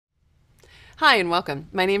Hi and welcome.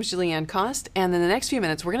 My name is Julieanne Kost, and in the next few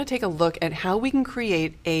minutes we're going to take a look at how we can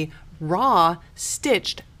create a raw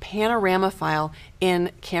stitched panorama file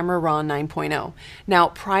in Camera Raw 9.0. Now,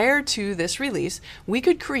 prior to this release, we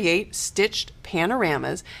could create stitched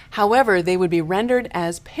panoramas. However, they would be rendered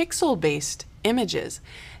as pixel-based images.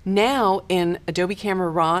 Now in Adobe Camera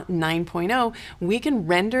Raw 9.0, we can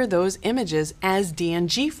render those images as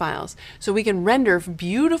DNG files. So we can render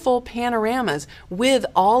beautiful panoramas with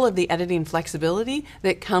all of the editing flexibility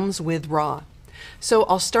that comes with Raw. So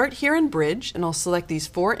I'll start here in Bridge and I'll select these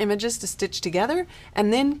 4 images to stitch together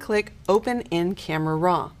and then click Open in Camera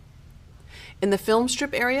Raw. In the film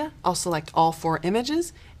strip area, I'll select all 4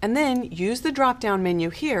 images and then use the drop-down menu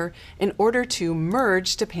here in order to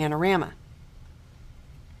merge to panorama.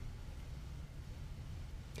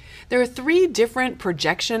 There are 3 different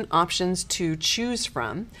projection options to choose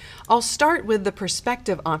from. I'll start with the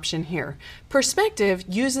perspective option here. Perspective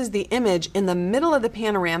uses the image in the middle of the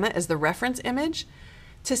panorama as the reference image.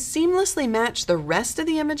 To seamlessly match the rest of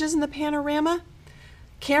the images in the panorama,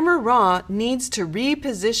 Camera Raw needs to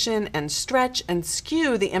reposition and stretch and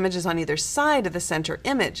skew the images on either side of the center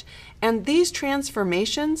image. And these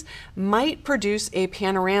transformations might produce a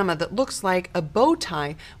panorama that looks like a bow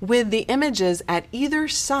tie with the images at either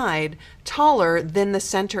side taller than the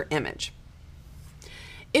center image.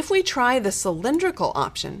 If we try the cylindrical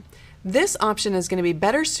option, this option is going to be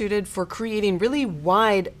better suited for creating really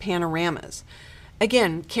wide panoramas.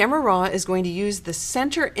 Again, Camera Raw is going to use the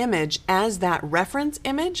center image as that reference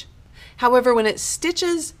image. However, when it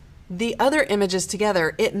stitches the other images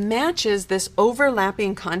together, it matches this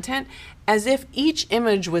overlapping content as if each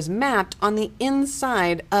image was mapped on the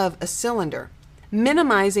inside of a cylinder,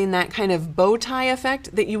 minimizing that kind of bow tie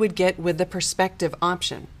effect that you would get with the perspective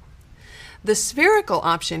option. The spherical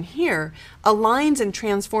option here aligns and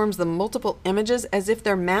transforms the multiple images as if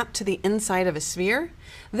they're mapped to the inside of a sphere.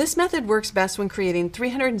 This method works best when creating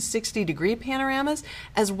 360-degree panoramas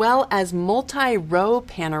as well as multi-row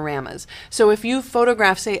panoramas. So if you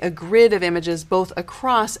photograph, say, a grid of images both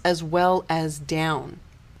across as well as down,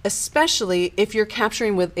 especially if you're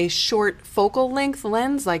capturing with a short focal length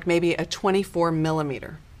lens like maybe a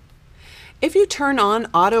 24mm. If you turn on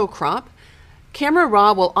auto crop, Camera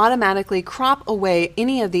Raw will automatically crop away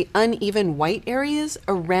any of the uneven white areas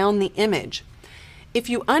around the image. If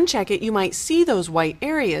you uncheck it, you might see those white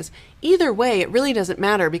areas. Either way, it really doesn't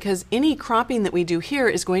matter because any cropping that we do here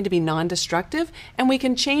is going to be non-destructive, and we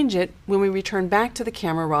can change it when we return back to the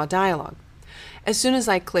Camera Raw dialog. As soon as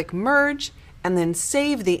I click Merge and then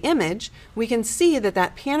save the image, we can see that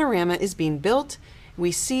that panorama is being built.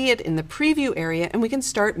 We see it in the preview area and we can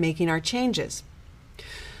start making our changes.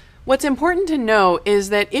 What's important to know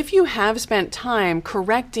is that if you have spent time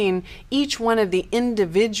correcting each one of the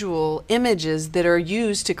individual images that are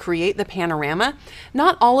used to create the panorama,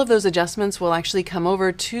 not all of those adjustments will actually come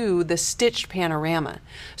over to the stitched panorama.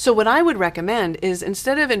 So what I would recommend is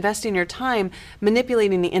instead of investing your time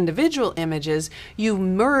manipulating the individual images, you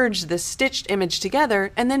merge the stitched image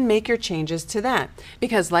together and then make your changes to that.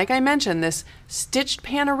 Because like I mentioned, this stitched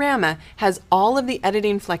panorama has all of the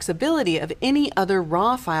editing flexibility of any other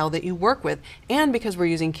raw file that you work with, and because we're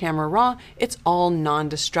using Camera Raw, it's all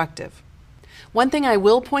non-destructive. One thing I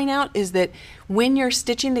will point out is that when you're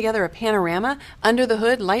stitching together a panorama, under the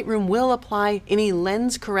hood, Lightroom will apply any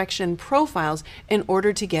lens correction profiles in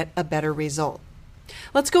order to get a better result.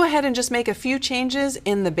 Let's go ahead and just make a few changes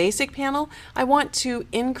in the basic panel. I want to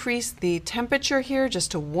increase the temperature here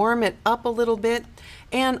just to warm it up a little bit,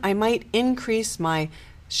 and I might increase my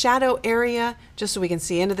shadow area just so we can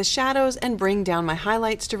see into the shadows and bring down my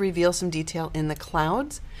highlights to reveal some detail in the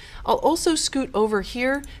clouds. I'll also scoot over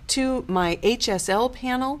here to my HSL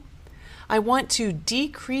panel. I want to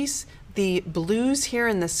decrease the blues here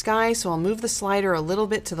in the sky, so I'll move the slider a little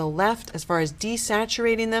bit to the left as far as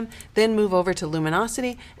desaturating them, then move over to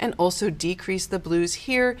luminosity and also decrease the blues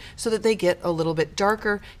here so that they get a little bit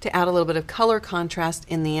darker to add a little bit of color contrast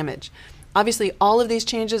in the image. Obviously, all of these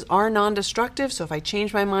changes are non-destructive, so if I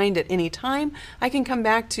change my mind at any time, I can come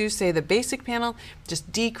back to, say, the basic panel,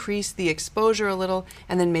 just decrease the exposure a little,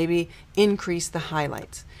 and then maybe increase the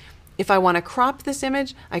highlights. If I want to crop this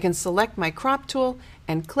image, I can select my crop tool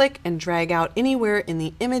and click and drag out anywhere in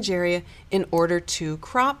the image area in order to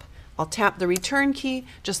crop. I'll tap the return key.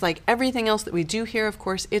 Just like everything else that we do here, of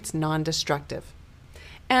course, it's non-destructive.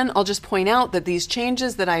 And I'll just point out that these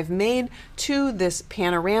changes that I've made to this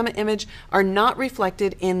panorama image are not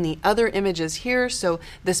reflected in the other images here. So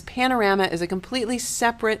this panorama is a completely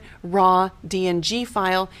separate raw DNG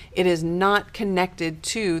file. It is not connected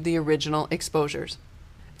to the original exposures.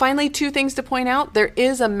 Finally, two things to point out. There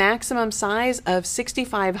is a maximum size of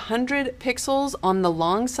 6,500 pixels on the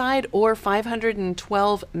long side or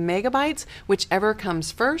 512 megabytes, whichever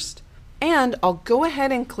comes first. And I'll go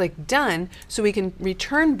ahead and click Done so we can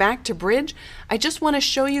return back to Bridge. I just want to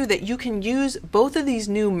show you that you can use both of these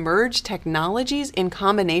new merge technologies in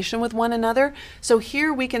combination with one another. So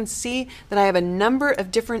here we can see that I have a number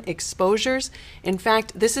of different exposures. In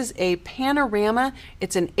fact, this is a panorama.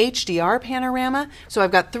 It's an HDR panorama. So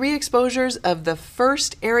I've got 3 exposures of the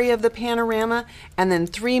first area of the panorama and then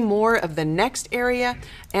 3 more of the next area.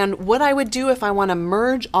 And what I would do if I want to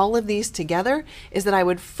merge all of these together is that I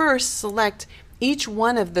would first select each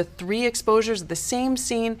one of the 3 exposures of the same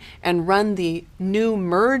scene and run the new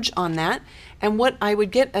merge on that. And what I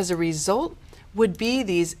would get as a result would be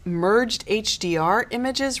these merged HDR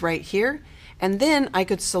images right here. And then I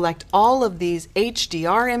could select all of these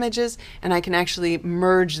HDR images and I can actually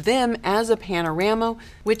merge them as a panorama,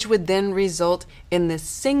 which would then result in this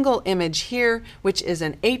single image here, which is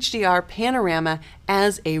an HDR panorama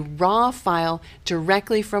as a RAW file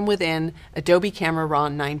directly from within Adobe Camera Raw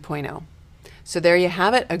 9.0. So there you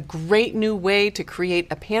have it, a great new way to create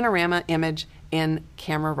a panorama image in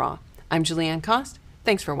Camera Raw. I'm Julieanne Kost.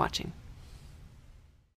 Thanks for watching.